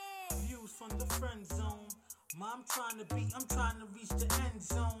from the friend zone. I'm trying to reach the end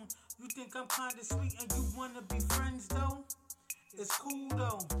zone. You think I'm kinda sweet and you wanna be friends though? It's cool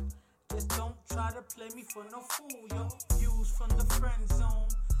though. Just don't try to play me for no fool, yo. Views from the friend zone.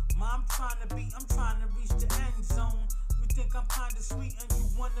 I'm trying to reach the end zone. You think I'm kinda sweet and you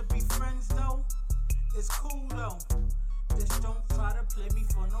wanna be friends though? It's cool though. Just don't try to play me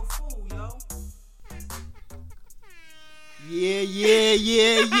for no fool, yo. Yeah.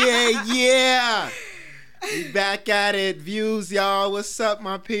 We back at it. Views, y'all. What's up,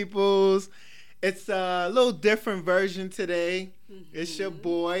 my peoples? It's a little different version today. It's your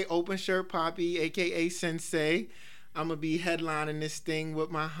boy, Open Shirt Poppy, a.k.a. Sensei. I'm going to be headlining this thing with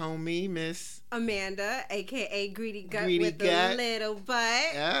my homie, Miss Amanda, a.k.a. Greedy Gut Greedy with Gut. a little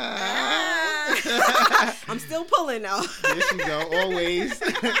butt. Ah. I'm still pulling, though. There she go, always.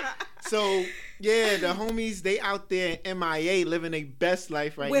 So, yeah, the homies, they out there in MIA living their best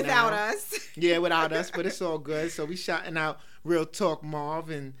life right Without now. us. Yeah, without us, but it's all good. So we shouting out Real Talk Marv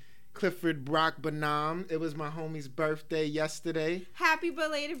and Clifford Brock Banam. It was my homie's birthday yesterday. Happy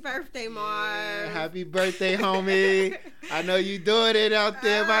belated birthday, Marv. Yeah, happy birthday, homie. I know you doing it out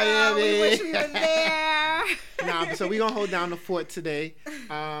there, Miami. We wish we were there. So we going to hold down the fort today.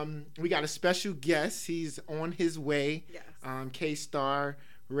 We got a special guest. He's on his way. Yes. K-Star,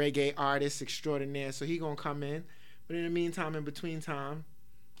 reggae artist extraordinaire. So he going to come in. But in the meantime, in between time,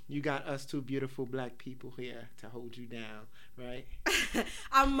 you got us two beautiful black people here to hold you down, right?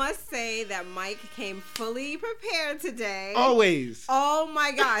 I must say that Mike came fully prepared today. Always. Oh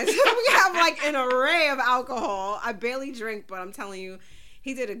my gosh. We have like an array of alcohol. I barely drink, but I'm telling you,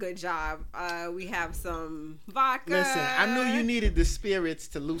 he did a good job. We have some vodka. Listen, I knew you needed the spirits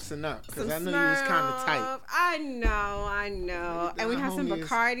to loosen up because I knew you was kind of tight. I know. And we have some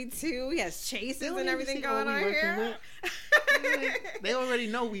Bacardi too. He has chases and everything going on here. They already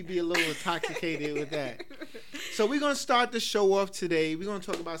know we be a little intoxicated with that. So we're going to start the show off today. We're going to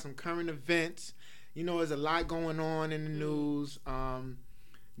talk about some current events. You know, there's a lot going on in the news.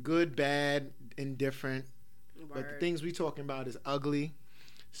 Good, bad, indifferent. But the things we talking about is ugly.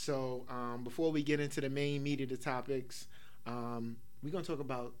 So before we get into the main meat of the topics, we're going to talk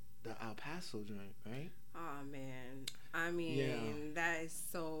about the El Paso joint, right? Oh, man. I mean, that is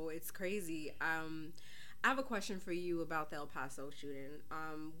so, it's crazy. I have a question for you about the El Paso shooting.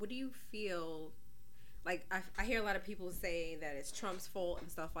 What do you feel, like, I hear a lot of people say that it's Trump's fault and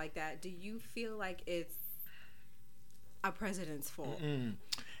stuff like that. Do you feel like it's a president's fault? Mm-mm.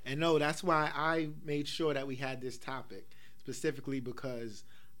 And no, that's why I made sure that we had this topic, specifically because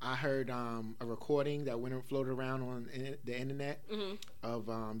I heard a recording that went and floated around on the internet of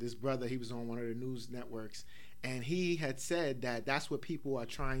this brother. He was on one of the news networks, and he had said that that's what people are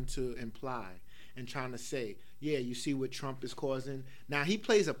trying to imply and trying to say. Yeah, you see what Trump is causing. Now, he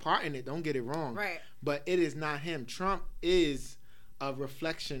plays a part in it, don't get it wrong. Right. But it is not him. Trump is a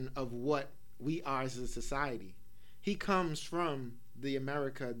reflection of what we are as a society. He comes from the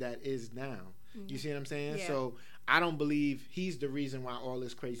America that is now. You see what I'm saying? Yeah. So I don't believe he's the reason why all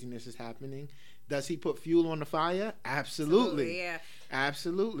this craziness is happening. Does he put fuel on the fire? Absolutely. Yeah.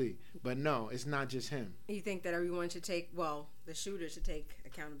 Absolutely. But no, it's not just him. You think that everyone should the shooter should take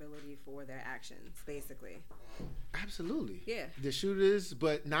accountability for their actions, basically. Absolutely. Yeah. The shooters,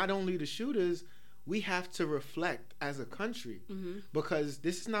 but not only the shooters, we have to reflect as a country because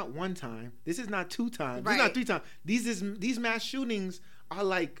this is not one time. This is not two times. This is not three times. These mass shootings are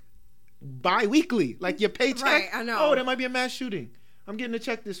like bi-weekly. Like your paycheck. Right, I know. Oh, there might be a mass shooting. I'm getting a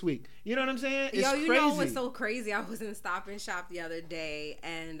check this week. You know what I'm saying? It's you crazy. know what's so crazy? I was in Stop and Shop the other day,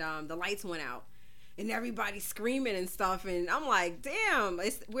 and the lights went out. And everybody's screaming and stuff, and I'm like, damn,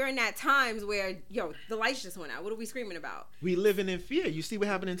 we're in that times where, the lights just went out. What are we screaming about? We living in fear. You see what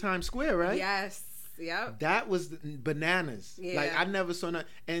happened in Times Square, right? Yes. Yep. That was bananas. Yeah. Like, I never saw that.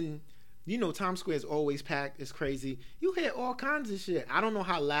 And, Times Square is always packed. It's crazy. You hear all kinds of shit. I don't know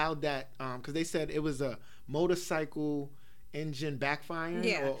how loud that, because they said it was a motorcycle engine backfiring or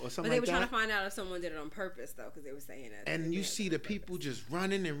something like that. But they were trying to find out if someone did it on purpose, though, because they were saying that. And you see the people just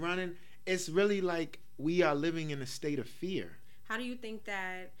running and running. It's really like we are living in a state of fear. How do you think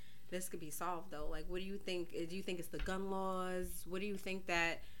that this could be solved, though? Like, what do you think? Do you think it's the gun laws? What do you think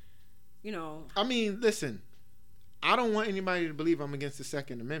that, I mean, listen, I don't want anybody to believe I'm against the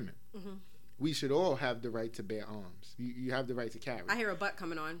Second Amendment. We should all have the right to bear arms. You have the right to carry. I hear a but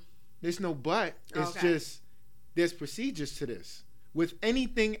coming on. There's no but. It's just there's procedures to this. With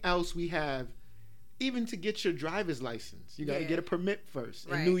anything else we have, even to get your driver's license, you got to get a permit first.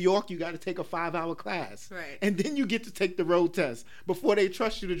 Right. In New York, you got to take a 5-hour class. Right. And then you get to take the road test before they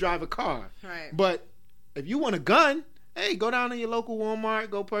trust you to drive a car. Right. But if you want a gun, hey, go down to your local Walmart,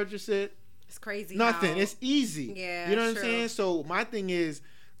 go purchase it. It's crazy. Nothing. It's easy. Yeah, you know what I'm saying? So my thing is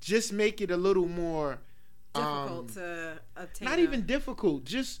just make it a little more difficult to obtain. Not even difficult.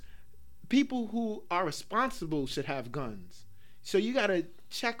 Just people who are responsible should have guns. So you gotta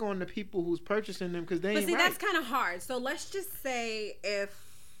check on the people who's purchasing them because they ain't right. That's kind of hard. So let's just say if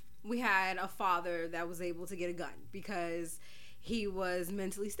we had a father that was able to get a gun because he was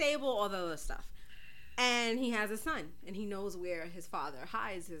mentally stable, all the other stuff, and he has a son, and he knows where his father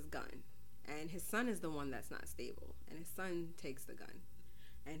hides his gun, and his son is the one that's not stable, and his son takes the gun,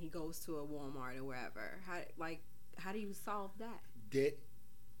 and he goes to a Walmart or wherever. How do you solve that?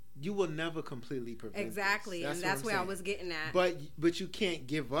 You will never completely prevent exactly, and that's where I was getting at. But you can't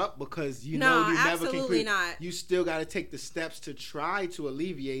give up because you know you never can. Absolutely not. You still got to take the steps to try to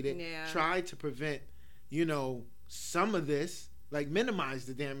alleviate it. Yeah. Try to prevent, some of this, like minimize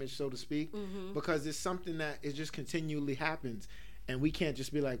the damage, so to speak, because it's something that it just continually happens, and we can't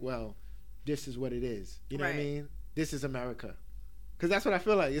just be like, well, this is what it is. You know what I mean? This is America, because that's what I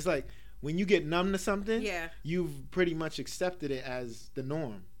feel like. It's like when you get numb to something, you've pretty much accepted it as the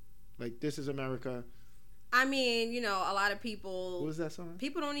norm. Like, this is America. I mean, a lot of people... What was that song?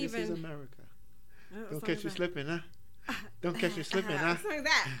 People don't even... This is America. Don't catch you slipping, huh? Don't catch you slipping, huh? Something like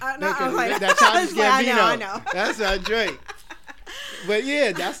that. That Childish Gambino. I know. That's our Drake. But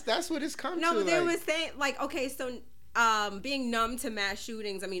yeah, that's what it's come to. No, but they were saying, okay, so being numb to mass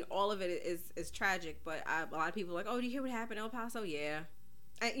shootings, I mean, all of it is tragic, but a lot of people are like, oh, do you hear what happened in El Paso? Yeah.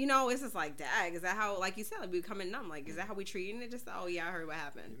 It's just like, dag, is that how, like you said, like, we becoming numb? Like, is that how we treating it? Just, oh, yeah, I heard what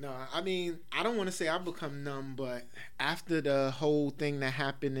happened. No, I mean, I don't want to say I've become numb, but after the whole thing that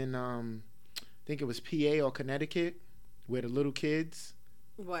happened in, I think it was PA or Connecticut, where the little kids.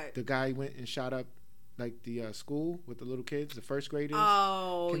 What? The guy went and shot up, like, the school with the little kids, the first graders.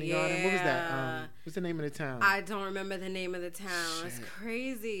 Oh, yeah. What was that? What's the name of the town? I don't remember the name of the town. It's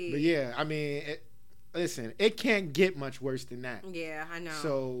crazy. But, yeah, I mean... Listen, it can't get much worse than that. Yeah, I know.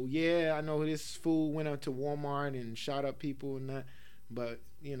 So, yeah, I know this fool went up to Walmart and shot up people and that. But,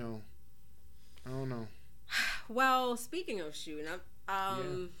 I don't know. Well, speaking of shooting up.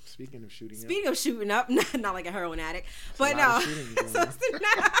 Speaking of shooting up. Speaking of shooting up. Not like a heroin addict. But no.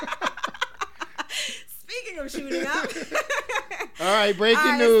 Speaking of shooting up. All right,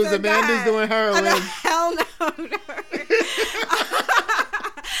 breaking news. So Amanda's doing heroin. Hell no.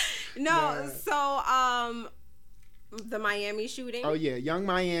 No, so the Miami shooting. Oh yeah, Young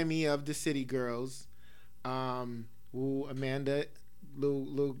Miami of the City Girls, who Amanda,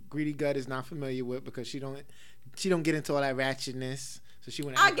 little greedy gut is not familiar with because she don't get into all that ratchetness. So she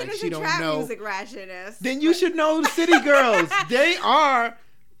went act like she don't know music ratchetness. Then you should know the City Girls. They are,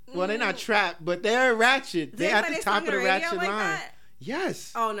 well, they're not trap, but they're ratchet. They're at the top of the ratchet line. That?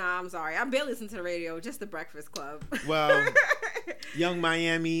 Yes. Oh no, I'm sorry. I barely listen to the radio. Just the Breakfast Club. Well, Young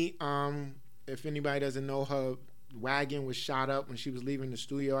Miami. If anybody doesn't know, her wagon was shot up when she was leaving the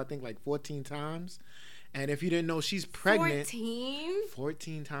studio. I think like 14 times. And if you didn't know, she's pregnant.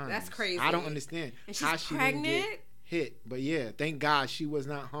 14 times. That's crazy. I don't understand how she pregnant? Didn't get hit. But yeah, thank God she was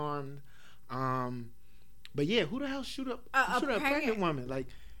not harmed. But yeah, who the hell shoot up a pregnant woman? Like,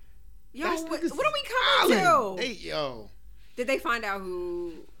 yo, what are we coming to? Hey, yo. Did they find out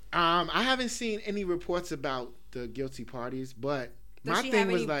who? I haven't seen any reports about the guilty parties, but my thing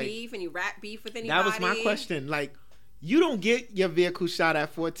was like, any rat beef with anybody? That was my question. Like, you don't get your vehicle shot at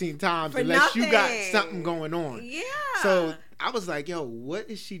 14 times unless you got something going on. Yeah. So I was like, yo, what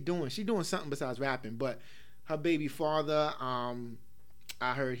is she doing? She's doing something besides rapping. But her baby father, I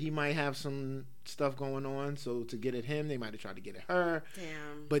heard he might have some stuff going on. So to get at him, they might have tried to get at her.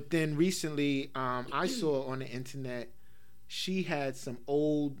 Damn. But then recently, I saw on the internet, she had some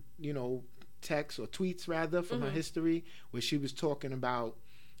old, texts or tweets rather from her history where she was talking about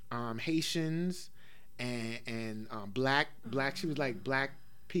Haitians and black. She was like black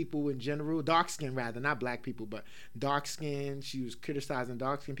people in general, dark skin rather, not black people, but dark skin. She was criticizing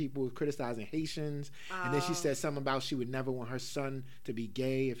dark skin people, criticizing Haitians, and then she said something about she would never want her son to be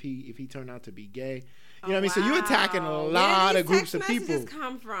gay if he turned out to be gay. You know what I mean? So you're attacking a lot of groups of people. Where did these text messages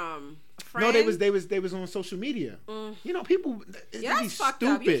come from? No, they was on social media. People. That's fucked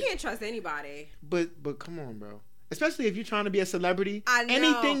up. You can't trust anybody. But come on, bro. Especially if you're trying to be a celebrity. I know.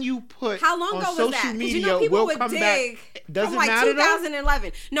 Anything you put How long on ago social was that? media will come back. Does it matter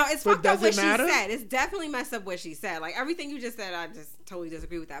 2011. No, it's fucked up what she matter? said. It's definitely messed up what she said. Like everything you just said, I just totally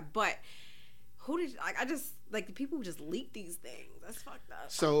disagree with that. But the people who just leak these things. That's fucked up.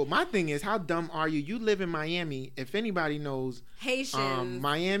 So my thing is, how dumb are you? You live in Miami. If anybody knows, Haitians.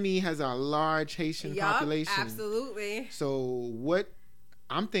 Miami has a large Haitian population. Absolutely. So what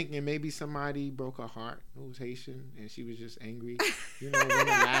I'm thinking maybe somebody broke her heart who was Haitian and she was just angry, want to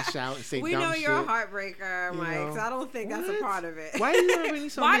lash out and say we dumb know shit. you're a heartbreaker, Mike, so I don't think that's a part of it. Why are you having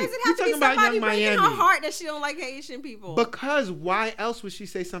so Why many? does it have to be somebody breaking her heart that she don't like Haitian people? Because why else would she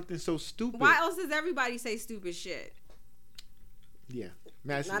say something so stupid? Why else does everybody say stupid shit? Yeah.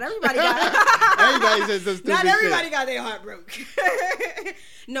 Message. Not everybody got everybody says some stupid Not everybody shit. got their heart broke.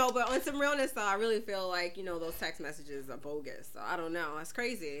 No, but on some realness though, I really feel like, those text messages are bogus. So I don't know. It's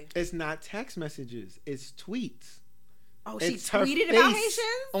crazy. It's not text messages. It's tweets. Oh, she It's her tweeted face about Haitians?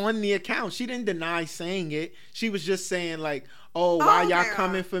 on the account. She didn't deny saying it. She was just saying like, oh, why y'all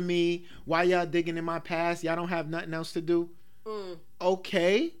coming for me? Why y'all digging in my past? Y'all don't have nothing else to do?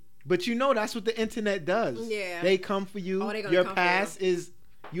 Okay. But that's what the internet does. Yeah. They come for you. Your past is,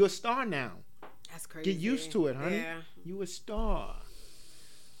 you're a star now. That's crazy. Get used to it, honey. Yeah. You a star.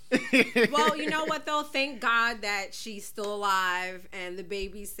 Well, you know what though? Thank God that she's still alive and the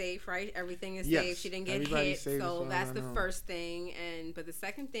baby's safe, right? Everything is safe. She didn't get hit. So that's the first thing. But the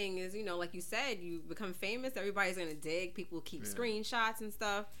second thing is, like you said, you become famous, everybody's gonna dig. People keep screenshots and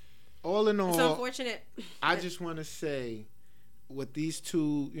stuff. All in all, it's unfortunate. I just wanna say with these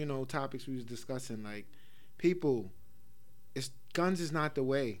two, topics we was discussing, like, people, guns is not the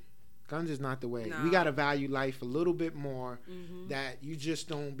way. Guns is not the way. No. We got to value life a little bit more, that you just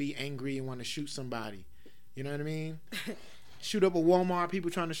don't be angry and want to shoot somebody. You know what I mean? Shoot up a Walmart,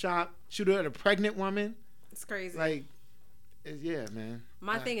 people trying to shop. Shoot at a pregnant woman. It's crazy. Like, yeah, man.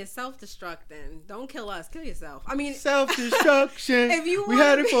 My thing is self-destruct then. Don't kill us. Kill yourself. I mean... Self-destruction. We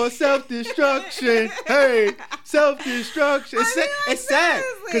had it for self-destruction. Hey, self-destruction. It's sad.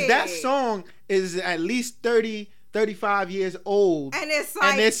 Because that song is at least 35 years old, and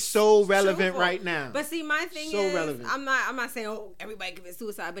it's so relevant right now. But see, my thing is, relevant. I'm not saying everybody commit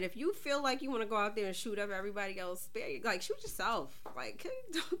suicide, but if you feel like you want to go out there and shoot up everybody else, like shoot yourself. Like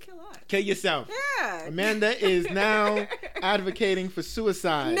don't kill us. Kill yourself. Yeah. Amanda is now advocating for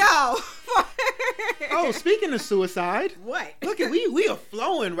suicide. No. Oh, speaking of suicide, what? Look at we are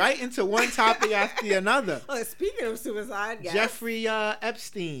flowing right into one topic after another. Well, speaking of suicide, yes. Jeffrey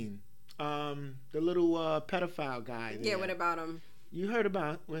Epstein. The little pedophile guy. Yeah, what about him? You heard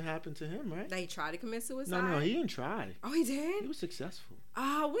about what happened to him, right? That he tried to commit suicide? No, he didn't try. Oh, he did? He was successful.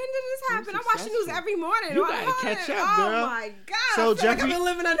 When did this happen? I watch the news every morning. You gotta catch up, girl. Oh my God. So I've been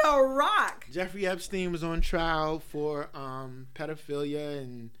living under a rock. Jeffrey Epstein was on trial for pedophilia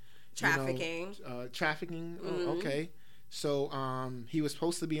and trafficking. Trafficking. Mm-hmm. Oh, okay. So he was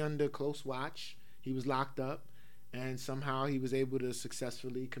supposed to be under close watch. He was locked up. And somehow he was able to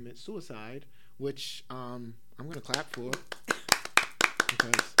successfully commit suicide, which I'm going to clap for.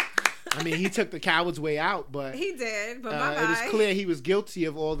 Because, he took the coward's way out, but... He did, but it was clear he was guilty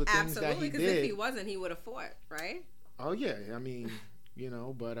of all the things Absolutely, that he did. because if he wasn't, he would have fought, right? Oh, yeah.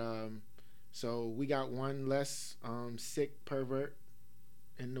 But... So we got one less sick pervert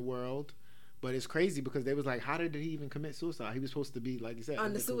in the world. But it's crazy because they was like, how did he even commit suicide? He was supposed to be, like you said...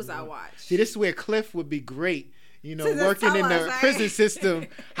 On the suicide watch. See, this is where Cliff would be great. Working in the prison system.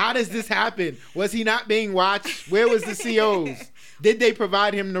 How does this happen? Was he not being watched? Where was the COs? Did they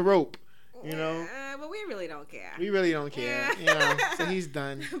provide him the rope? But we really don't care. We really don't care. So he's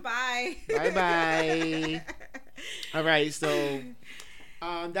done. Bye. Bye-bye. All right, so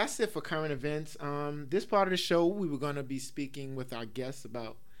that's it for current events. This part of the show, we were going to be speaking with our guests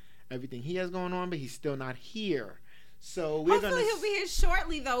about everything he has going on, but he's still not here. So hopefully he'll be here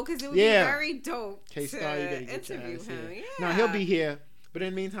shortly though, because it would be very dope to interview him. Yeah. No, he'll be here. But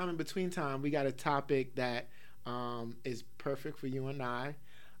in the meantime, in between time, we got a topic that is perfect for you and I.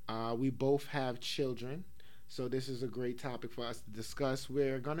 We both have children, so this is a great topic for us to discuss.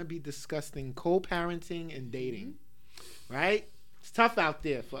 We're gonna be discussing co-parenting and dating, right? It's tough out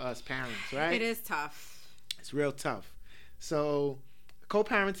there for us parents, right? It is tough. It's real tough. So,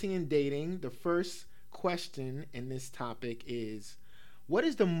 co-parenting and dating. The first question in this topic is, what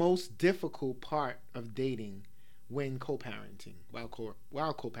is the most difficult part of dating when co-parenting, while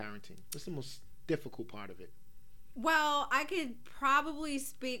co-parenting? What's the most difficult part of it? Well, I could probably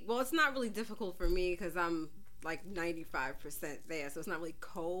speak, it's not really difficult for me because I'm like 95% there, so it's not really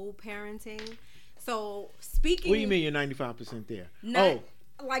co-parenting. So speaking... What do you mean you're 95% there?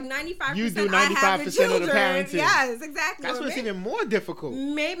 Like 95%. You do 95% of the parenting. Yes, exactly. That's what's even more difficult.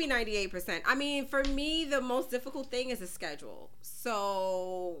 Maybe 98%. For me, the most difficult thing is the schedule.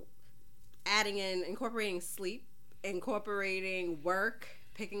 So incorporating sleep, incorporating work,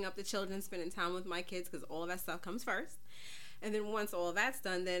 picking up the children, spending time with my kids, because all of that stuff comes first. And then once all of that's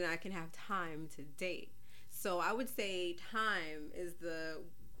done, then I can have time to date. So I would say time is the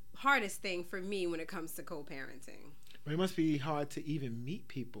hardest thing for me when it comes to co-parenting. But it must be hard to even meet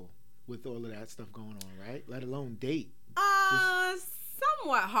people with all of that stuff going on, right? Let alone date.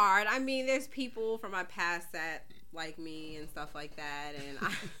 Somewhat hard. I mean, there's people from my past that like me and stuff like that, and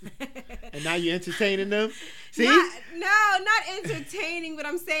and now you're entertaining them. See? Not entertaining, but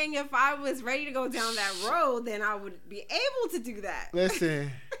I'm saying if I was ready to go down that road, then I would be able to do that.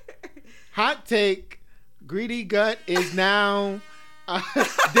 Listen, hot take. Greedy Gut is now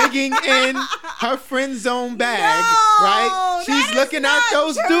digging in her friend zone bag, right? She's looking at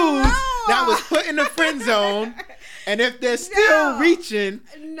those dudes that was put in the friend zone. And if they're still reaching,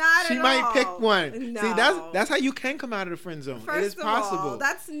 she might pick one. No. See, that's how you can come out of the friend zone. First it is possible. All,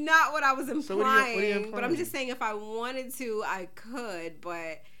 that's not what I was implying. So what are you implying? But I'm just saying if I wanted to, I could.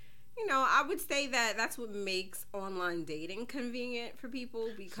 But, I would say that that's what makes online dating convenient for people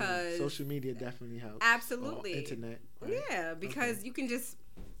because... So social media definitely helps. Absolutely. Internet. Right? Yeah, because you can just,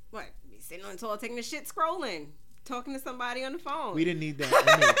 be sitting on the toilet taking a shit scrolling. Talking to somebody on the phone. We didn't need that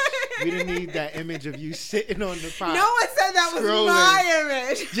image. We didn't need that image of you sitting on the pot. No one said that was my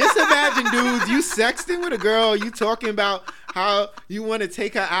image. Just imagine, dudes, you sexting with a girl, you talking about how you want to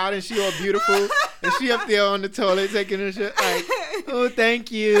take her out and she all beautiful, and she up there on the toilet taking her shit like, oh,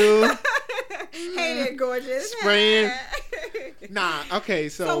 thank you. Hey there, gorgeous. Spraying. Nah, okay,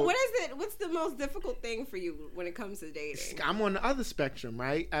 So what is it? What's the most difficult thing for you when it comes to dating? I'm on the other spectrum,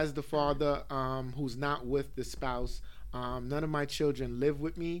 right? As the father who's not with the spouse, none of my children live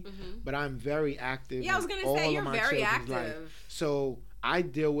with me, but I'm very active. Yeah, I was going to say, you're very active. Life. So I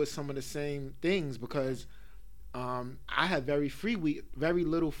deal with some of the same things because I have very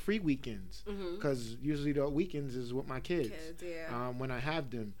little free weekends because usually the weekends is with my kids when I have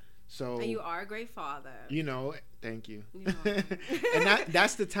them. So, and you are a great father. Thank you. And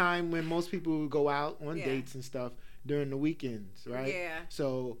that's the time when most people go out on dates and stuff during the weekends, right? Yeah.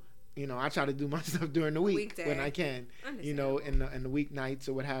 So, I try to do my stuff during the week when I can, in the weeknights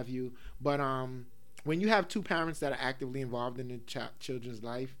or what have you. But when you have two parents that are actively involved in the children's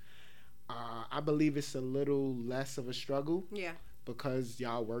life, I believe it's a little less of a struggle. Yeah. Because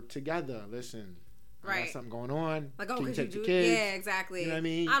y'all work together. Listen. I got something going on. Like, can you take do the kids? Yeah, exactly. You know what I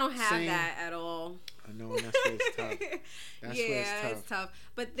mean? I don't have that at all. I know, and that's where it's tough. That's where it's tough.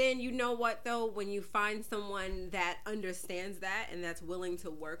 But then you know what, though? When you find someone that understands that and that's willing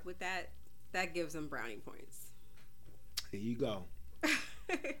to work with that gives them brownie points. There you go.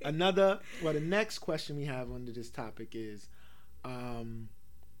 The next question we have under this topic is, I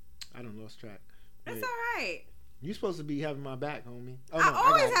don't lost track. That's all right. You're supposed to be having my back, homie. Oh, I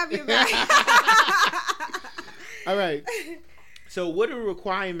always have your back. All right. So what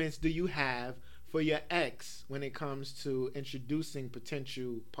requirements do you have for your ex when it comes to introducing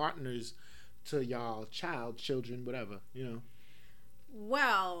potential partners to y'all children, whatever,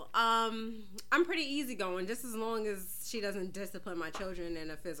 Well, I'm pretty easygoing, just as long as she doesn't discipline my children in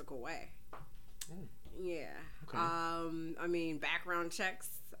a physical way. Oh. Yeah. Okay. I mean, background checks,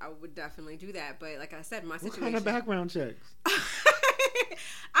 I would definitely do that. But like I said, my situation... What kind of background checks?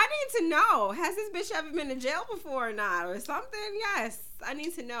 I need to know. Has this bitch ever been to jail before or not? Or something? Yes. I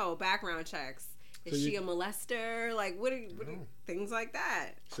need to know. Background checks. Is she a molester? Like, what are things like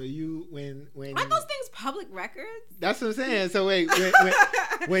that? So you, when aren't those things public records? That's what I'm saying. So wait,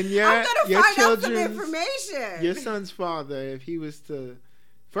 when your find children's out some information. Your son's father, if he was to...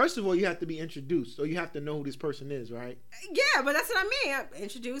 First of all, you have to be introduced, so you have to know who this person is, right? Yeah, but that's what I mean.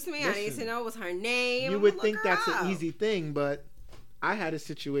 Introduce me. Listen, I need to know what's her name. You would think that's an easy thing, but I had a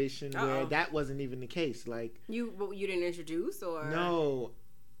situation where that wasn't even the case. Like you didn't introduce, or no,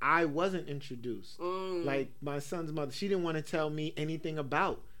 I wasn't introduced. Like my son's mother, she didn't want to tell me anything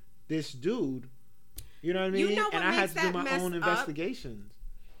about this dude. You know what I mean? And I had to do my own investigations.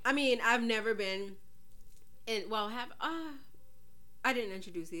 I mean, I've never been in. Well, I didn't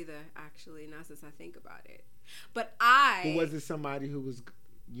introduce either, actually, not since I think about it. But But was it somebody who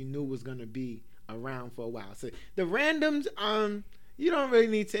you knew was going to be around for a while? So the randoms, you don't really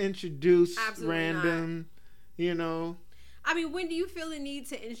need to introduce random, not. I mean, when do you feel the need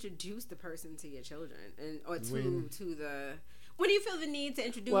to introduce the person to your children? When do you feel the need to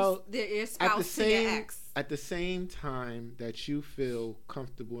introduce your spouse to your ex? At the same time that you feel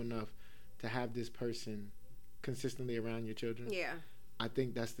comfortable enough to have this person consistently around your children. Yeah. I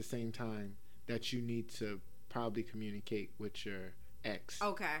think that's the same time that you need to probably communicate with your ex.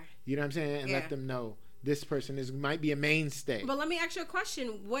 Okay. You know what I'm saying? And let them know this person might be a mainstay. But let me ask you a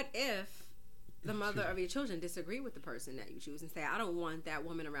question. What if the mother of your children disagree with the person that you choose and say, I don't want that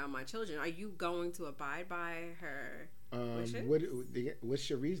woman around my children? Are you going to abide by her wishes? What's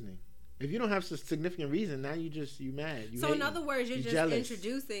your reasoning? If you don't have a significant reason, now you mad. You so in hating. other words, you're just jealous.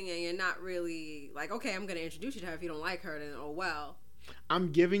 introducing, and you're not really like, okay, I'm going to introduce you to her. If you don't like her, then oh well.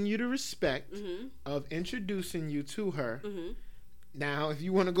 I'm giving you the respect of introducing you to her. Now, if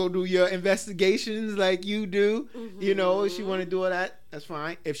you want to go do your investigations like you do, you know, if she want to do all that, that's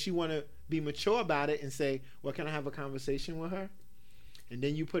fine. If she want to be mature about it and say, well, can I have a conversation with her? And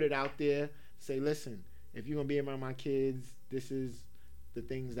then you put it out there, say, listen, if you're going to be around my kids, this is the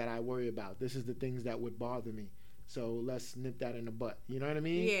things that I worry about. This is the things that would bother me. So let's nip that in the butt. You know what I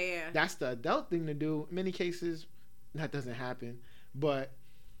mean? Yeah. That's the adult thing to do. In many cases, that doesn't happen. But,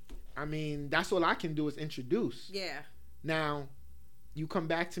 I mean, that's all I can do is introduce. Yeah. Now, you come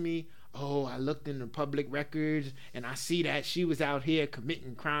back to me, oh, I looked in the public records and I see that she was out here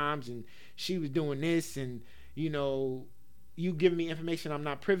committing crimes and she was doing this and, you know, you give me information I'm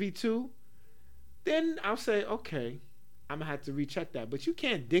not privy to, then I'll say, okay, I'm going to have to recheck that. But you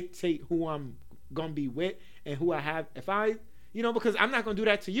can't dictate who I'm going to be with and who I have. If I, you know, because I'm not going to do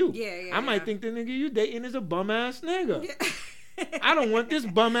that to you. Yeah. I might think the nigga you dating is a bum-ass nigga. Yeah. I don't want this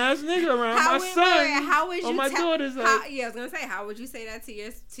bum ass nigga around my son. How would you or my daughter's like, I was gonna say, how would you say that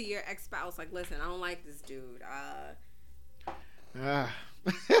to your ex spouse? Like, listen, I don't like this dude. Have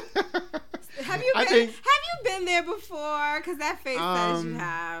you been there before? Because that face says you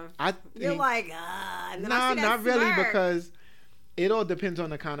have. You're like, and then I see that not smirk. really, because it all depends on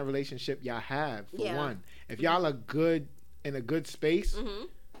the kind of relationship y'all have. For one, if y'all are good in a good space,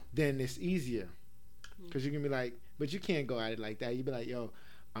 then it's easier because you can be like. But you can't go at it like that. You be like, yo,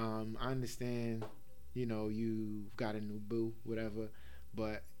 I understand, you know, you've got a new boo, whatever,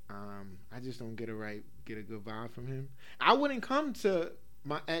 but I just don't get a good vibe from him. I wouldn't come to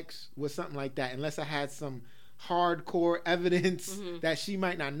my ex with something like that unless I had some hardcore evidence that she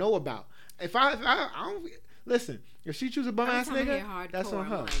might not know about. If I don't listen, if she choose a bum ass nigga, that's on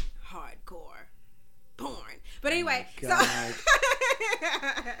her. Like, hardcore porn. But anyway, so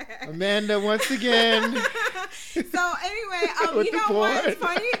Amanda once again. So anyway, you know what's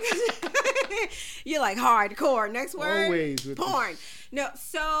funny? You're like hardcore. Next word, always with porn. No,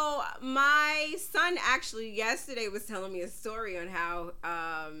 so my son actually yesterday was telling me a story on how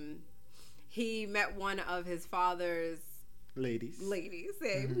he met one of his father's ladies. Yeah, we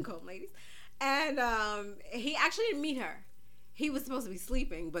can call them ladies. And he actually didn't meet her. He was supposed to be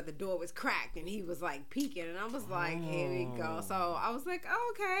sleeping, but the door was cracked, and he was like peeking, and I was like, "Here we go." So I was like,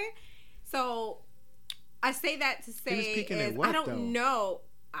 oh, "Okay." So I say that to say, he was peeking at what, I don't though? know.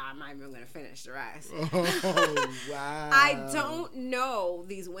 I'm not even gonna finish the rest. Oh wow! I don't know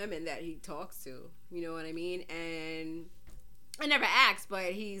these women that he talks to. You know what I mean? And I never asked,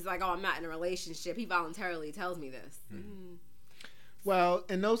 but he's like, "Oh, I'm not in a relationship." He voluntarily tells me this. Well,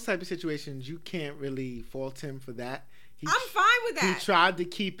 in those type of situations, you can't really fault him for that. I'm fine with that. He tried to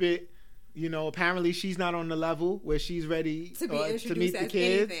keep it, you know, apparently she's not on the level where she's ready to be introduced to meet the as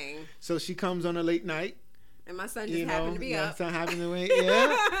kids. Anything. So she comes on a late night. And my son just happened to be up. My son happened to be,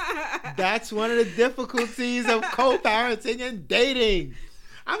 yeah. That's one of the difficulties of co-parenting and dating.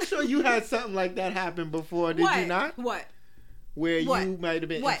 I'm sure you had something like that happen before, did you not? What? Where you might have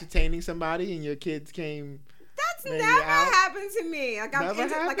been entertaining somebody and your kids came... That's never happened to me. Like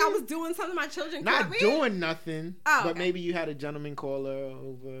I was doing something my children not caught me. doing nothing. Oh, but maybe you had a gentleman caller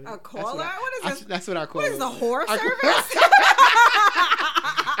over. A caller? What is this? That's what I call it. What is the whore service?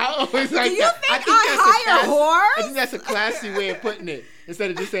 I always like Do you that. think I hire whores? I think that's a classy way of putting it.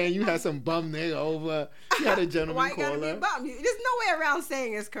 Instead of just saying you had some bum nigga over, you had a gentleman Why caller. Gotta be bum? There's no way around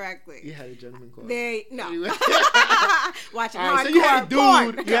saying this correctly. You had a gentleman caller. No. Watching hardcore. So you had a dude.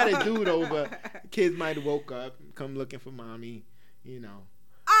 Porn. You had a dude over. Kids might have woke up, come looking for mommy. You know.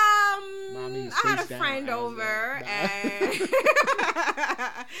 I had a friend over and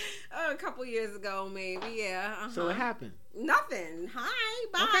a couple years ago, maybe. Yeah. So what happened? Nothing. Hi,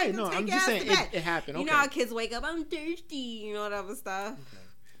 bye. Okay, no, I'm just saying it happened. Okay. You know how kids wake up, I'm thirsty, you know, that other stuff. Okay.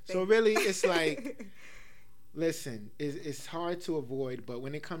 So really, it's like, listen, it's hard to avoid, but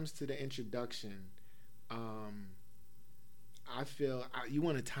when it comes to the introduction, I feel you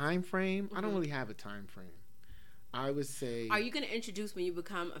want a time frame. I don't really have a time frame. I would say. Are you going to introduce when you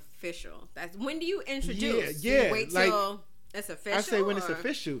become official? That's when do you introduce? Yeah. You wait till it's official. I say when it's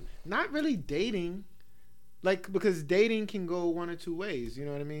official. Not really dating, like because dating can go one or two ways. You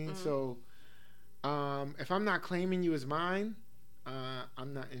know what I mean? So, if I'm not claiming you as mine,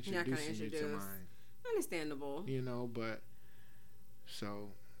 I'm not introducing you to mine. Understandable. You know, but so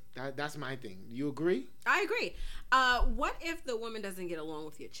that's my thing. You agree? I agree. What if the woman doesn't get along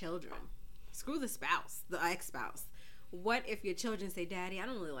with your children? Screw the spouse, the ex-spouse. What if your children say, "Daddy, I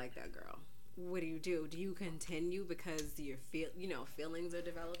don't really like that girl. what do? Do you continue because your feelings are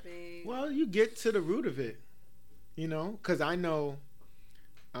developing? Well, you get to the root of it, because I know.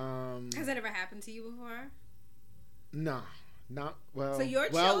 Has that ever happened to you before? No, not well. So your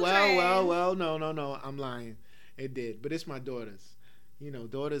children. Well. No. I'm lying. It did, but it's my daughters.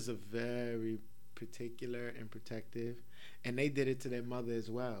 Daughters are very particular and protective, and they did it to their mother as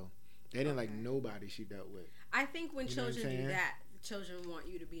well. They didn't like nobody she dealt with. I think when children do that, children want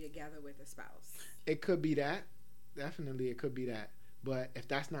you to be together with a spouse. It could be that. Definitely, it could be that. But if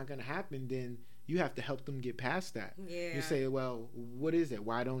that's not going to happen, then you have to help them get past that. Yeah. You say, well, what is it?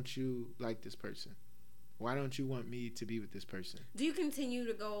 Why don't you like this person? Why don't you want me to be with this person? Do you continue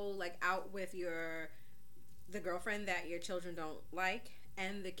to go out with the girlfriend that your children don't like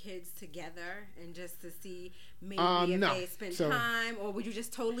and the kids together, and just to see maybe if they spend time, or would you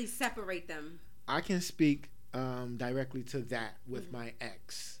just totally separate them? I can speak directly to that with my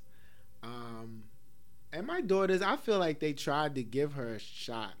ex. And my daughters, I feel like they tried to give her a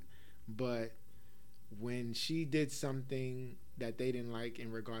shot, but when she did something that they didn't like in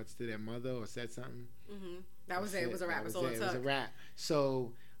regards to their mother or said something, that was it. It was a wrap. It was a wrap.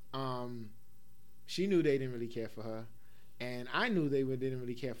 So she knew they didn't really care for her, and I knew they didn't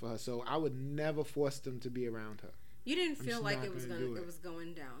really care for her. So I would never force them to be around her. You didn't feel like it was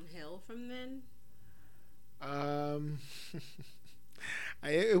going downhill from then?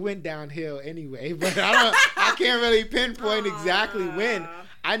 It went downhill anyway, but I can't really pinpoint exactly when.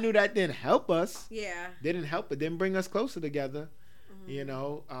 I knew that didn't help us. Yeah. Didn't help. It didn't bring us closer together.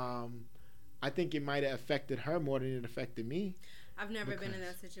 I think it might have affected her more than it affected me. I've never been in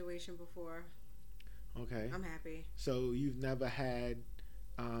that situation before. Okay. I'm happy. So you've never had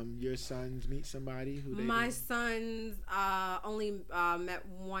your sons meet somebody who they My sons only met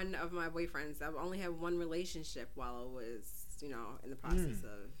one of my boyfriends. I've only had one relationship while I was, in the process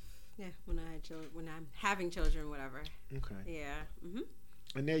of when I'm having children, whatever. Okay. Yeah. Mm-hmm.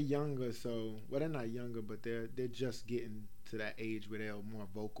 And they're younger, so they're not younger, but they're just getting to that age where they're more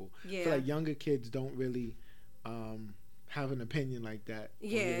vocal. Yeah. I feel like younger kids don't really have an opinion like that.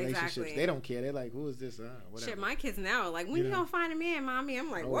 Yeah, exactly. They don't care. They're like, who is this? Whatever. Shit, my kids now are like, when you gonna find a man, mommy?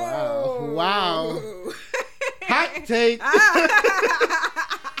 I'm like, whoa. Wow. Hot take.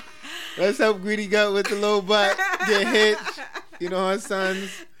 Let's help Greedy Gut with the little butt get hitched. Her sons,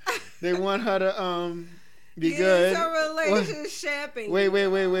 they want her to be good. It's a relationship.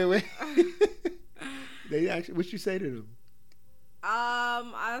 Wait. They actually, what you say to them?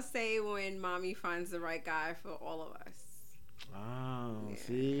 I'll say when mommy finds the right guy for all of us. Oh,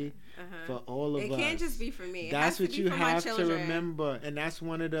 see? For all of us. It can't just be for me. That's what you have to remember. And that's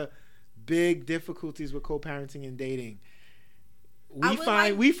one of the big difficulties with co-parenting and dating.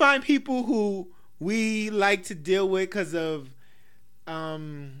 We find people who we like to deal with because of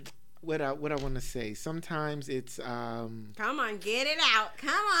what I want to say. Sometimes it's come on, get it out. Come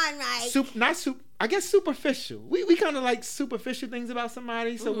on, Mike. I guess superficial. We kind of like superficial things about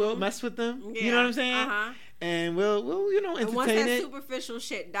somebody, so we'll mess with them. Yeah. You know what I'm saying? And we'll entertain and once that superficial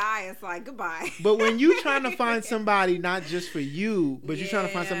shit die, it's like goodbye. But when you trying to find somebody not just for you, but you're trying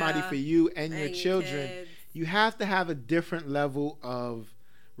to find somebody for you and your children, you have to have a different level of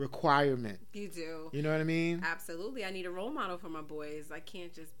requirement. You do. You know what I mean? Absolutely. I need a role model for my boys. I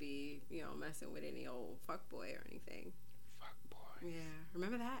can't just be, messing with any old fuck boy or anything. Fuck boy. Yeah.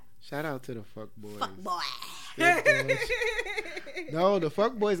 Remember that? Shout out to the fuck boys. Fuck boy. No, the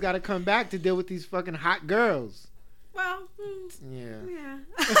fuck boys got to come back to deal with these fucking hot girls. Well, yeah.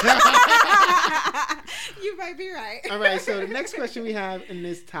 You might be right. All right. So the next question we have in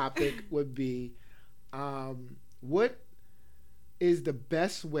this topic would be, what is the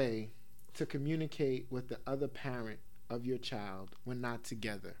best way to communicate with the other parent of your child when not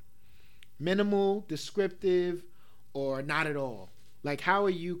together? Minimal, descriptive, or not at all? Like, how are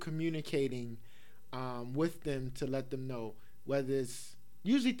you communicating with them to let them know, whether it's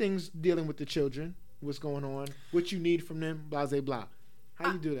usually things dealing with the children, what's going on, what you need from them, blah, blah, blah.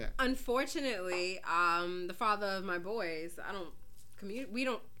 How you do that? Unfortunately, the father of my boys, we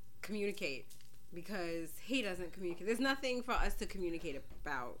don't communicate because he doesn't communicate. There's nothing for us to communicate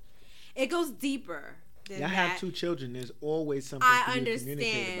about. It goes deeper than that. I have 2 children. There's always something for you to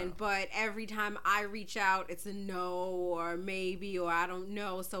communicate about. But every time I reach out, it's a no or maybe or I don't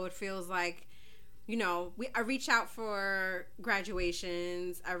know. So it feels like, I reach out for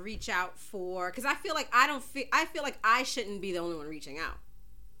graduations. I reach out for, because I feel like I shouldn't be the only one reaching out.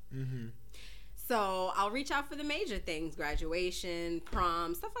 Mm-hmm. So I'll reach out for the major things, graduation,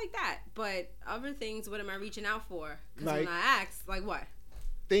 prom, stuff like that. But other things, what am I reaching out for? Because when I ask, like what?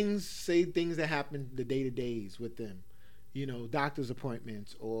 Things that happen the day-to-days with them. doctor's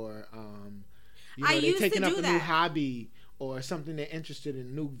appointments, or I they're used to taking up do a that. new hobby or something they're interested in, a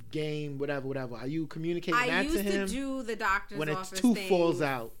new game, whatever. Are you communicating that to him? I used to do the doctor's when office it's two things. falls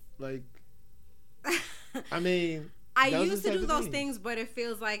out, like, I mean. I used to do those things, but it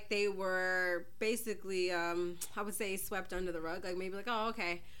feels like they were basically, I would say, swept under the rug. Like, maybe like, oh,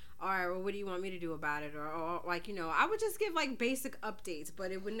 okay. All right, well, what do you want me to do about it? Or like, I would just give, like, basic updates,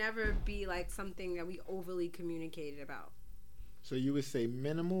 but it would never be, like, something that we overly communicated about. So you would say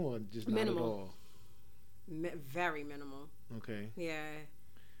minimal or just minimal. Not at all? Very minimal. Okay. Yeah.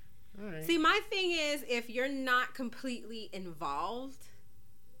 All right. See, my thing is, if you're not completely involved,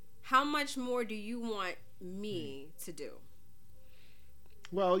 how much more do you want me to do?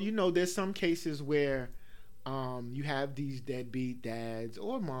 Well, there's some cases where you have these deadbeat dads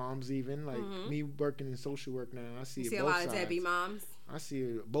or moms, even like me working in social work now. I see, you it see both a lot sides. of deadbeat moms. I see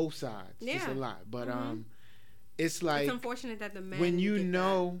it both sides. Yeah. It's a lot, but it's like, it's unfortunate that the men when get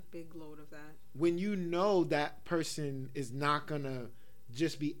that big load of that. When that person is not gonna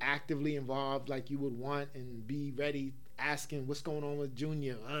just be actively involved like you would want and be ready asking what's going on with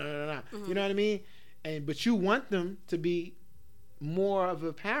Junior, you know what I mean? But you want them to be more of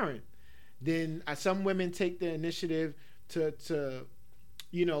a parent. Then some women take the initiative to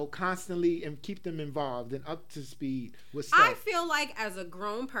constantly and keep them involved and up to speed with stuff. I feel like as a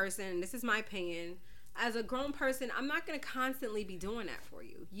grown person, this is my opinion, as a grown person, I'm not going to constantly be doing that for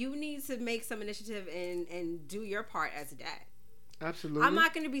you. You need to make some initiative and do your part as a dad. Absolutely. I'm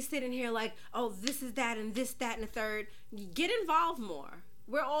not going to be sitting here like, oh, this is that and this, that, and the third. Get involved more.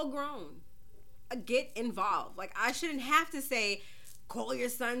 We're all grown. Get involved. Like, I shouldn't have to say, call your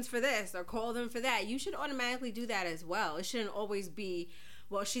sons for this or call them for that. You should automatically do that as well. It shouldn't always be,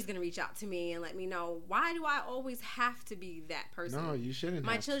 well, she's going to reach out to me and let me know. Why do I always have to be that person? No, you shouldn't.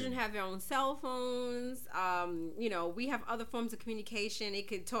 My children have their own cell phones. We have other forms of communication. They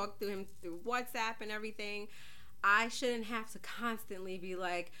could talk to him through WhatsApp and everything. I shouldn't have to constantly be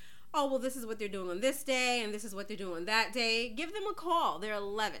like, oh, well, this is what they're doing on this day and this is what they're doing that day. Give them a call. They're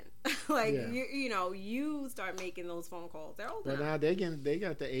 11. You start making those phone calls. They're older. But now they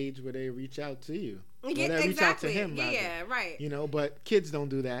got the age where they reach out to you. Yeah, they reach out to exactly. him. Yeah, right. But kids don't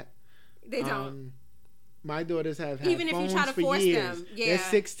do that. They don't. My daughters have had even phones if you try to for force years. them. Yeah. They're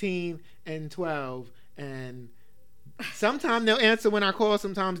 16 and 12, and sometimes they'll answer when I call.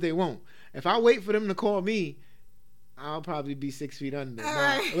 Sometimes they won't. If I wait for them to call me, I'll probably be 6 feet under.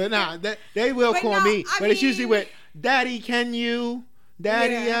 But they will call me. But it's usually with, Daddy, can you?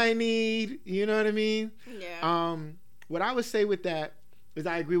 Daddy, I need. You know what I mean? Yeah. What I would say with that is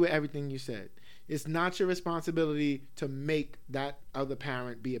I agree with everything you said. It's not your responsibility to make that other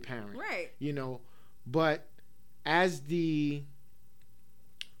parent be a parent. Right. But as the,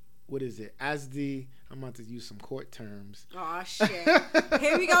 I'm about to use some court terms. Oh, shit.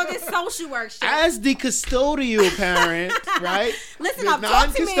 Here we go, this social work shit. As the custodial parent, right? Listen there's up,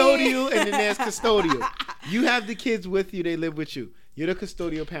 talk to me. non-custodial and then there's custodial. You have the kids with you, they live with you. You're the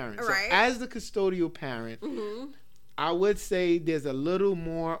custodial parent. Right. So as the custodial parent, I would say there's a little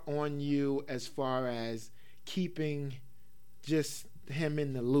more on you as far as keeping just him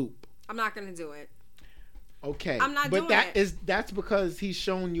in the loop. I'm not going to do it. Okay. I'm not doing it. That's because he's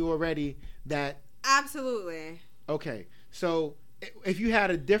shown you already that. Absolutely. Okay. So if you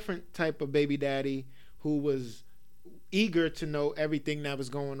had a different type of baby daddy who was eager to know everything that was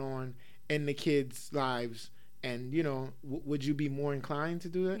going on in the kids' lives, and would you be more inclined to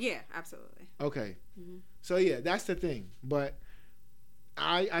do that? Yeah, absolutely. Okay. Mm-hmm. So yeah, that's the thing. But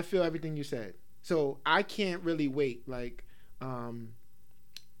I feel everything you said. So I can't really wait. Like, I'm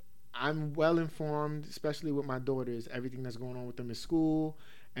well informed, especially with my daughters, everything that's going on with them in school,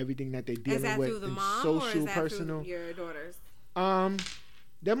 everything that they're dealing with through the in mom, social, or is that personal. Through your daughters?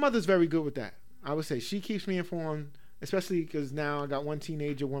 Their mother's very good with that. I would say she keeps me informed, especially because now I got one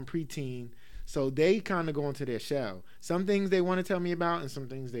teenager, one preteen, so they kind of go into their shell. Some things they want to tell me about, and some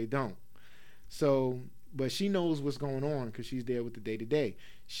things they don't. So, but she knows what's going on because she's there with the day to day.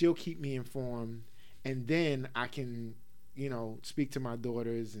 She'll keep me informed, and then I can, speak to my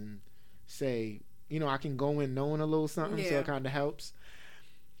daughters and say, I can go in knowing a little something, so it kind of helps.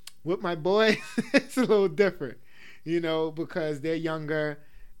 With my boys, it's a little different, because they're younger,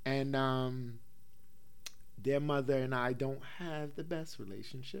 and their mother and I don't have the best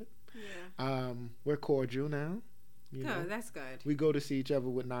relationship. Yeah. We're cordial now. That's good. We go to see each other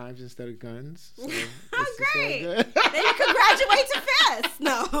with knives instead of guns. So great. Then you can graduate to fast.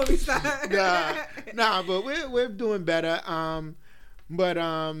 No, but we're doing better.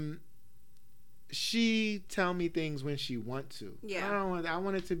 She tell me things when she want to. Yeah. I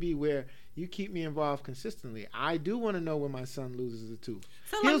want it to be where you keep me involved consistently. I do want to know when my son loses a tooth.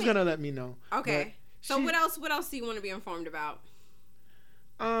 So he was gonna let me know. Okay. So what else do you want to be informed about?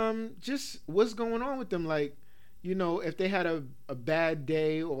 Just what's going on with them. Like, you know, if they had a bad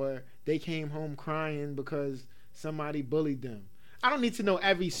day or they came home crying because somebody bullied them. I don't need to know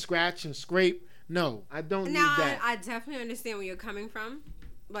every scratch and scrape. No, I don't need that. I definitely understand where you're coming from,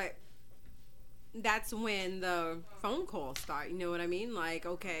 but that's when the phone calls start. You know what I mean? Like,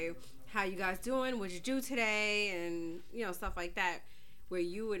 okay, how you guys doing? What'd you do today? And, you know, stuff like that, where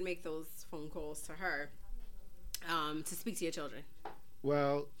you would make those phone calls to her to speak to your children.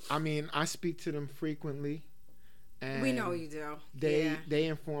 Well, I mean, I speak to them frequently. And we know you do. They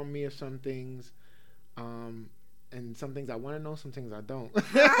inform me of some things, and some things I want to know, some things I don't.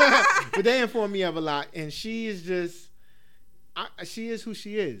 But they inform me of a lot, and she is just, she is who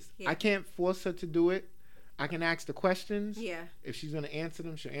she is. Yeah. I can't force her to do it. I can ask the questions. Yeah. If she's gonna answer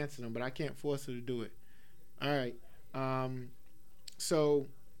them, she'll answer them, but I can't force her to do it. All right. So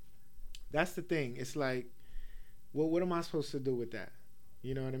that's the thing. It's like, well, what am I supposed to do with that?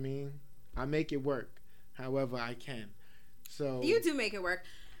 You know what I mean? I make it work however I can. So you do make it work.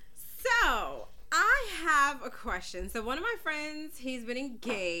 So I have a question. So one of my friends, he's been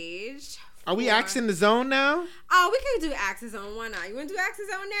engaged. Are we axing the zone now? Oh, we can do Axe the Zone. Why not? You want to do Axe the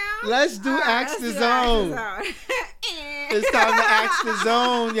Zone now? Let's do Axe the Zone. It's time to Axe the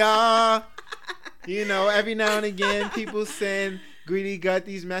Zone, y'all. You know, every now and again, people send Greedy Gut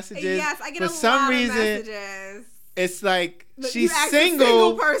these messages. Yes, I get For a lot reason, of messages. It's like she's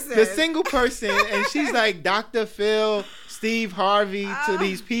single, the single person, and she's like Dr. Phil, Steve Harvey to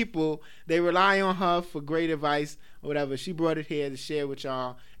these people. They rely on her for great advice or whatever. She brought it here to share with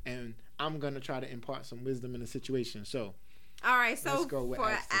y'all, and I'm gonna try to impart some wisdom in the situation. So, all right. So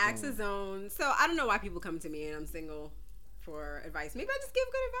for Axe the Zone, so I don't know why people come to me and I'm single for advice. Maybe I just give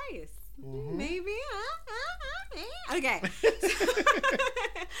good advice. Mm-hmm. Maybe. Okay.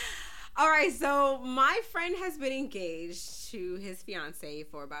 All right, so my friend has been engaged to his fiance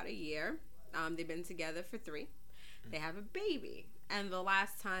for about a year. They've been together for 3. They have a baby. And the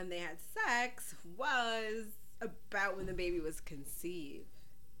last time they had sex was about when the baby was conceived.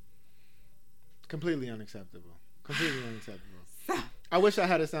 Completely unacceptable. I wish I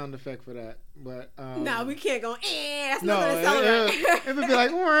had a sound effect for that, but no, we can't go. That's not gonna celebrate. It would be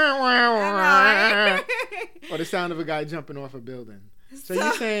like wah, wah, wah. Or the sound of a guy jumping off a building. So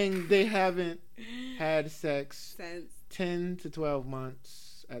you're saying they haven't had sex since 10 to 12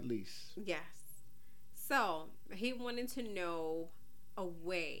 months at least? Yes. So he wanted to know a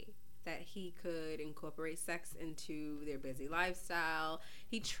way that he could incorporate sex into their busy lifestyle.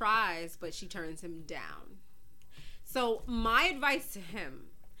 He tries, but she turns him down. So my advice to him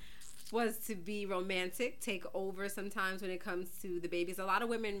was to be romantic, take over sometimes when it comes to the babies. A lot of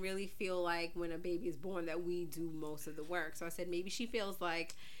women really feel like when a baby is born that we do most of the work. So I said maybe she feels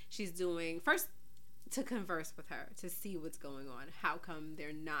like she's doing, first to converse with her, to see what's going on. How come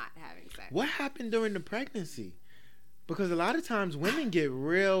they're not having sex? What happened during the pregnancy? Because a lot of times women get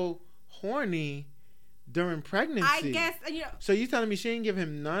real horny during pregnancy. I guess, you know. So you telling me she didn't give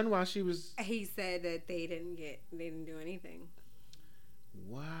him none while she was... He said that they didn't do anything.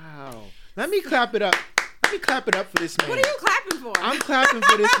 Wow. Let me clap it up. Let me clap it up for this man. What are you clapping for? I'm clapping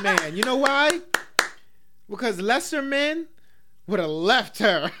for this man. You know why? Because lesser men would have left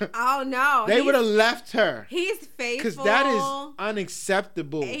her. Oh, no. They would have left her. He's faithful. Because that is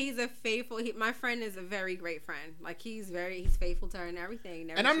unacceptable. He's a faithful... my friend is a very great friend. Like, he's faithful to her and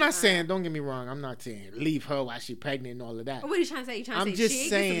everything. And I'm not saying... Don't get me wrong. I'm not saying leave her while she's pregnant and all of that. What are you trying to say? You trying to say she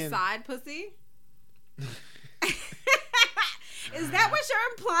get some side pussy? Is that what you're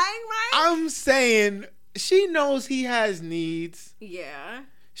implying, Mike? I'm saying she knows he has needs. Yeah.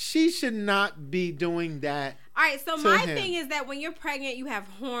 She should not be doing that. All right, so my thing is that when you're pregnant, you have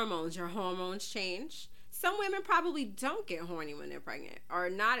hormones. Your hormones change. Some women probably don't get horny when they're pregnant, or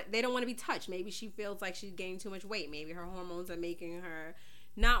not. They don't want to be touched. Maybe she feels like she's gained too much weight. Maybe her hormones are making her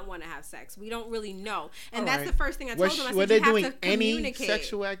not want to have sex. We don't really know. And that's the first thing I told them. I said, were they you have doing to communicate. any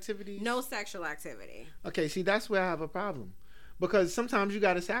sexual activities? No sexual activity. Okay, see, that's where I have a problem. Because sometimes you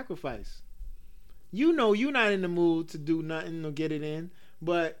got to sacrifice. You know you're not in the mood to do nothing or get it in.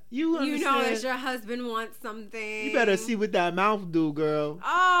 But you understand. You know that your husband wants something. You better see what that mouth do, girl.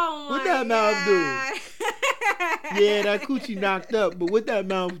 Oh, my God. What that mouth do? Yeah, that coochie knocked up, but what that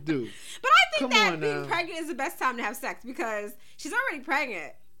mouth do? But I think that being pregnant is the best time to have sex because she's already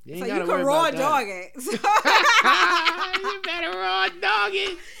pregnant. So you can raw dog it. You better raw dog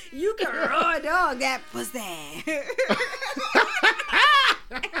it. You can raw dog that pussy.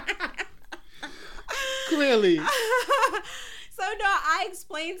 Clearly. So no, I I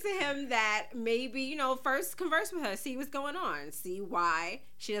explained to him that maybe, first converse with her, see what's going on, see why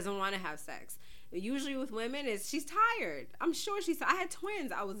she doesn't want to have sex. Usually with women, she's tired. I'm sure I had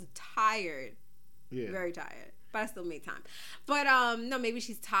twins. I was tired. Yeah. Very tired. But I still made time. But no, maybe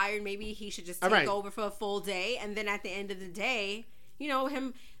she's tired. Maybe he should just take over for a full day. And then at the end of the day,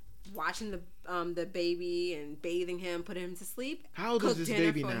 him watching the baby and bathing him, putting him to sleep. How old is this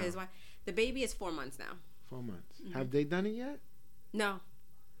baby now? His wife. The baby is 4 months now. 4 months. Mm-hmm. Have they done it yet? No.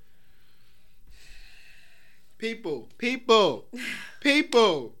 People.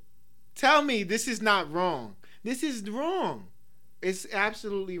 Tell me this is not wrong. This is wrong. It's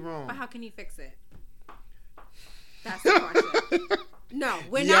absolutely wrong. But how can he fix it? That's the question. No,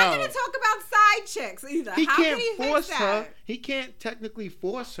 we're not going to talk about side chicks either. How can he force her. He can't technically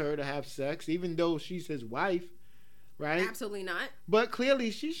force her to have sex, even though she's his wife, right? Absolutely not. But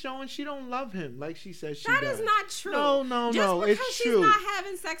clearly, she's showing she don't love him like she says she does. That is not true. No, it's true. Just because she's not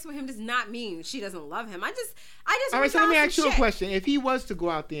having sex with him does not mean she doesn't love him. I just. All right, so let me ask you a question. If he was to go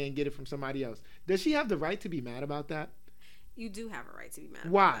out there and get it from somebody else, does she have the right to be mad about that? You do have a right to be mad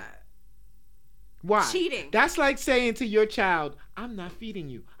about that. Why? Cheating. That's like saying to your child, I'm not feeding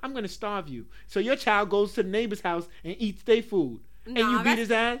you. I'm going to starve you. So your child goes to the neighbor's house and eats their food. And you beat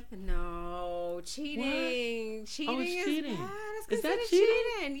his ass? No. Cheating. What? Cheating is cheating. Bad. Is that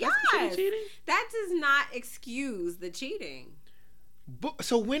cheating? Yes. That's cheating? That does not excuse the cheating. But,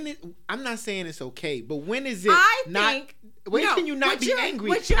 so I'm not saying it's okay, but when is it can you not be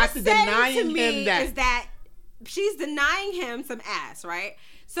angry after denying him that? Is that she's denying him some ass, right?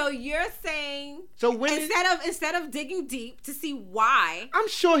 So you're saying instead of digging deep to see why, I'm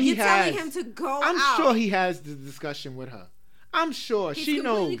sure you're telling him to go I'm sure he has the discussion with her. I'm sure she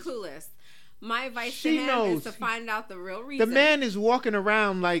knows. He's completely clueless. My advice to him is to find out the real reason. The man is walking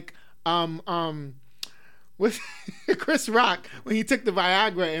around like with Chris Rock when he took the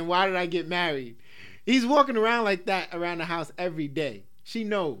Viagra and Why Did I Get Married? He's walking around like that around the house every day. She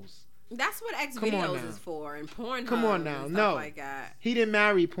knows. That's what X videos is for and Pornhub. Come on now, no. Like that. He didn't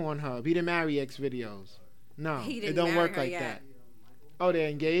marry Pornhub. He didn't marry X videos. No, it don't work like that. Oh, they're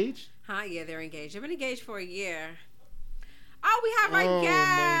engaged? Huh? Yeah, they're engaged. They've been engaged for a year. Oh, we have our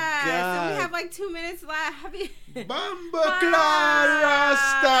guest. So we have like 2 minutes left. Bumba Clyde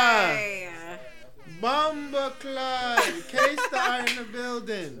Rasta. Bumba Clyde. K-Star in the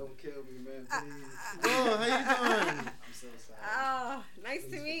building. Don't kill me, man. Please. Oh, how you doing? Oh, nice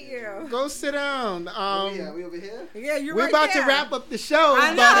to meet you. Go sit down. We over here? Yeah, you're we're right about there. To wrap up the show. I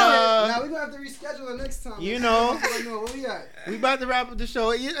know. Now we're going to have to reschedule it next time. You know. Where we at? We about to wrap up the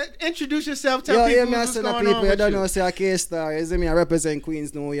show. Introduce yourself. Tell people what's going on with you. Don't know, say K-Star. Is it me? I represent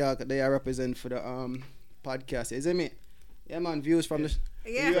Queens, New York. They I represent for the podcast. Is it me? Yeah, man. Views from the...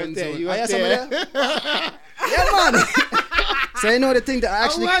 Yeah. You up there. You up there. Yeah, man. So you know the thing that I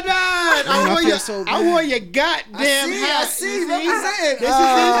actually... Oh my God! I wore your goddamn hat. I see. Represent. This is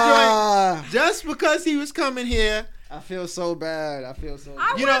his joint. Just because he was coming here. I feel so bad. I feel so bad.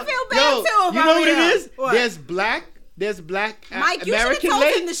 I would feel bad too. You know what it is? What? There's black Mike, American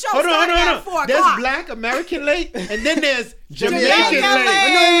late. The show hold on. There's o'clock. black American late, and then there's Jamaican late.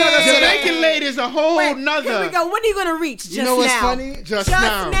 Jamaican late is a whole nother. Here we go. When are you gonna reach? Just you know what's now. funny? Just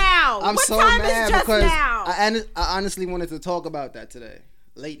now. I'm what so time mad is just because now? I honestly wanted to talk about that today.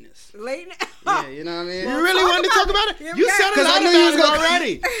 Lateness. Yeah, you know what I mean? You really wanted to talk about it? You said a lot I knew you was about it gonna-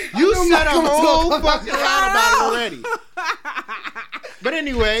 already. You said a whole fucking lot about it already. But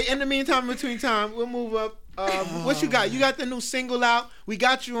anyway, in the meantime, between time, we'll move up. What you got? You got the new single out. We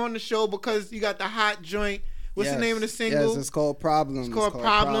got you on the show because you got the hot joint. What's the name of the single? Yes, it's called Problems. It's called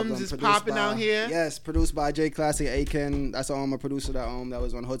Problems. It's popping out here. Yes, produced by J Classic Aiken. That's a producer that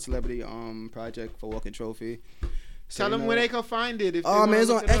was on Hood Celebrity project for Walking Trophy. So, Tell them where they can find it. If man, it's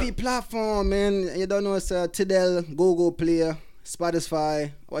on every platform, man. You don't know, it's Tidal, Google Play,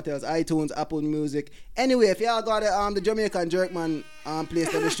 Spotify, what else? iTunes, Apple Music. Anyway, if y'all got the Jamaican Jerkman place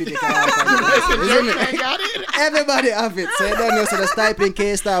down the street, you can got it. Everybody have it. So you don't know, so just type in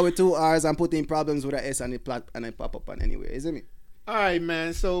K-Star with 2 R's and put in Problems with an S and it pop up on anyway, isn't it? All right,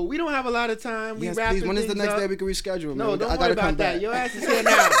 man. So we don't have a lot of time. Yes, please. When is the next day we can reschedule? No, man? don't worry about that. Your ass is here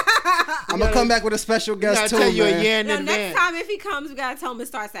now. I'm gonna come back with a special guest too, tell you man. a year in advance. Next time if he comes, we gotta tell him it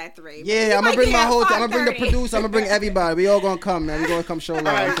starts at 3. Yeah, I'm gonna bring my whole team. I'm gonna bring the producer. I'm gonna bring everybody. We all gonna come, man. We gonna come show love.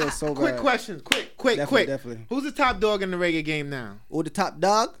 I feel so quick bad. questions. Quick. Definitely. Who's the top dog in the reggae game now? Oh, the top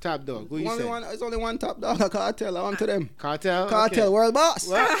dog? Top dog. Who you say? There's only one top dog. Cartel. I want to them. Cartel. Okay. World boss.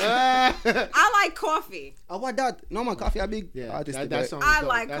 I like coffee. Oh, what that? No man, coffee. A big artist. That song. I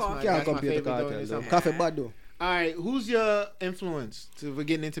like coffee. Can't compare to Cartel. Coffee bad though. All right. Who's your influence for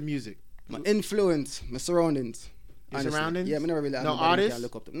getting into music? My influence, my surroundings. Honestly. surroundings? Yeah, I never really. No artists?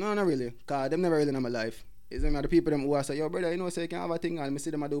 Look up to. No, not really. Cause them never really know my life. It's them the people them who I say, yo, brother, you know, say you can have a thing and me see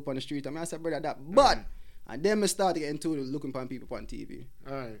them I do up on the street. I say, brother, that. But and then me start to get into looking upon people on TV.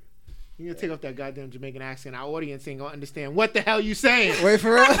 All right. You gonna take off that goddamn Jamaican accent? Our audience ain't gonna understand what the hell you saying. Wait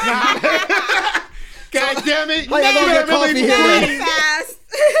for real. God damn it! Oh, yeah, You get coffee here. Very fast.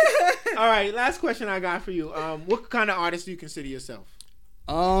 All right, last question I got for you. What kind of artist do you consider yourself?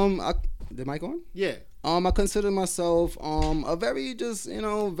 The mic on? Yeah. I consider myself a very just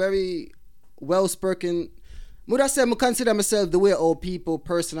very well spoken. Would I say I consider myself the way all people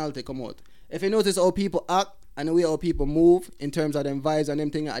personality come out. If you notice how people act and the way how people move in terms of them vibes and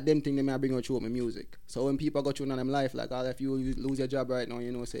them thing they may bring out through my music. So when people go through in them life, like if you lose your job right now,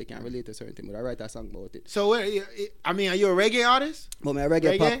 say you can't relate to certain thing, but I write a song about it. So I mean, are you a reggae artist? But my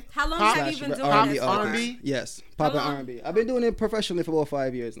reggae pop. How long Pop have you been doing R&B this? R&B? Yes, pop and R&B. I've been doing it professionally for about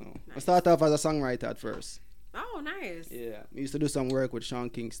 5 years now. I started off as a songwriter at first. Oh, nice. Yeah, we used to do some work with Sean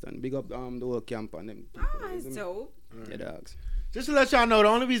Kingston. Big up the whole camp and them. Oh, that's dope. Yeah, dogs. Just to let y'all know, the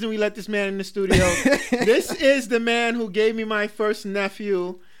only reason we let this man in the studio, this is the man who gave me my first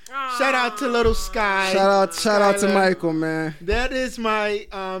nephew. Shout out to Little Sky. Shout out to Michael, man. That is my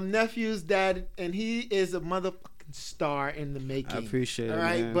nephew's dad, and he is a motherfucking star in the making. I appreciate it. All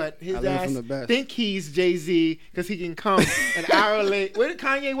right, man. but his I learned ass from the best. think he's Jay-Z because he can come an hour late. What did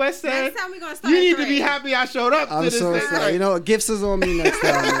Kanye West say? Next time we gonna start. You need at to be 3. happy I showed up I'm to this so thing. sorry. You know what? Gifts is on me next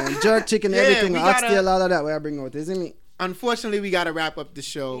time, man. Jerk chicken, Yeah, everything. we Oxtail, all of that. Where I bring out, isn't me? Unfortunately, we got to wrap up the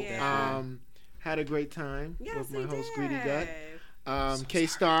show. Yeah. Had a great time Yes, with my we host, did. Greedy Gut.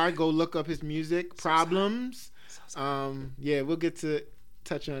 K-Star, go look up his music, Problems. Yeah, we'll get to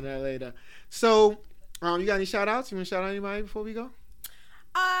touch on that later. So, you got any shout-outs? You want to shout out anybody before we go?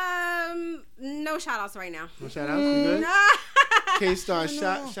 No shout outs right now. No shout-outs? You good? K-Star,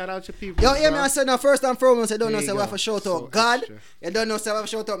 shout out your people. Yo, yeah, bro. man. I said now, first and foremost, I don't know There you say we go. have a shout So out God. extra. You don't know say we have a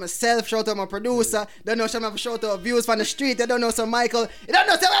shout out myself, shout out my producer. Don't know say we have a shout out views from the street. You don't know say Michael. You don't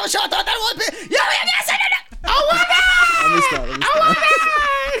know say we have a shout out that won't be. Yo, yeah, say that. Oh my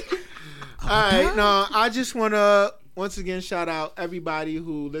God! All right, no, I just want to once again shout out everybody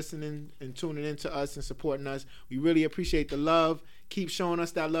who listening and tuning in to us and supporting us. We really appreciate the love. Keep showing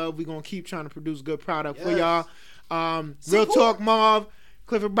us that love. We're going to keep trying to produce good product for y'all. Real Talk Marv,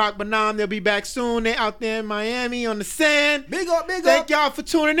 Clifford Brock Banam, they'll be back soon. They're out there in Miami on the sand. Big up, big Thank up. y'all for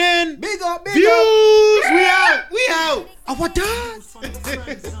tuning in. Big up, big Views. up. We out. We out. Oh, what dog? From the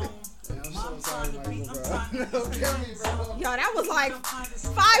friend zone. Mom trying to be, I'm trying to be friend zone. Yo, that was like I'm kind of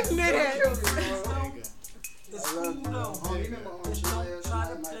 5 minutes. It's cool though. Just don't try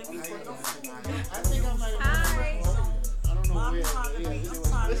to play me for no fool. I think I might have. Hi. I don't know Mom where. trying to be, Yeah, I'm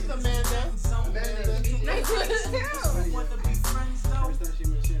trying this is to the be man friend zone. Nice. You want to be friends though?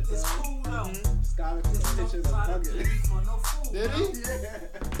 It's cool though. Just don't try to play me for no fool. Did he? Yeah.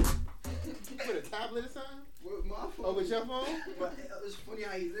 With a tablet or something? With my phone. Oh, with your phone? But it was funny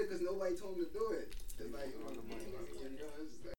how he did it because nobody told him to do it. It's like,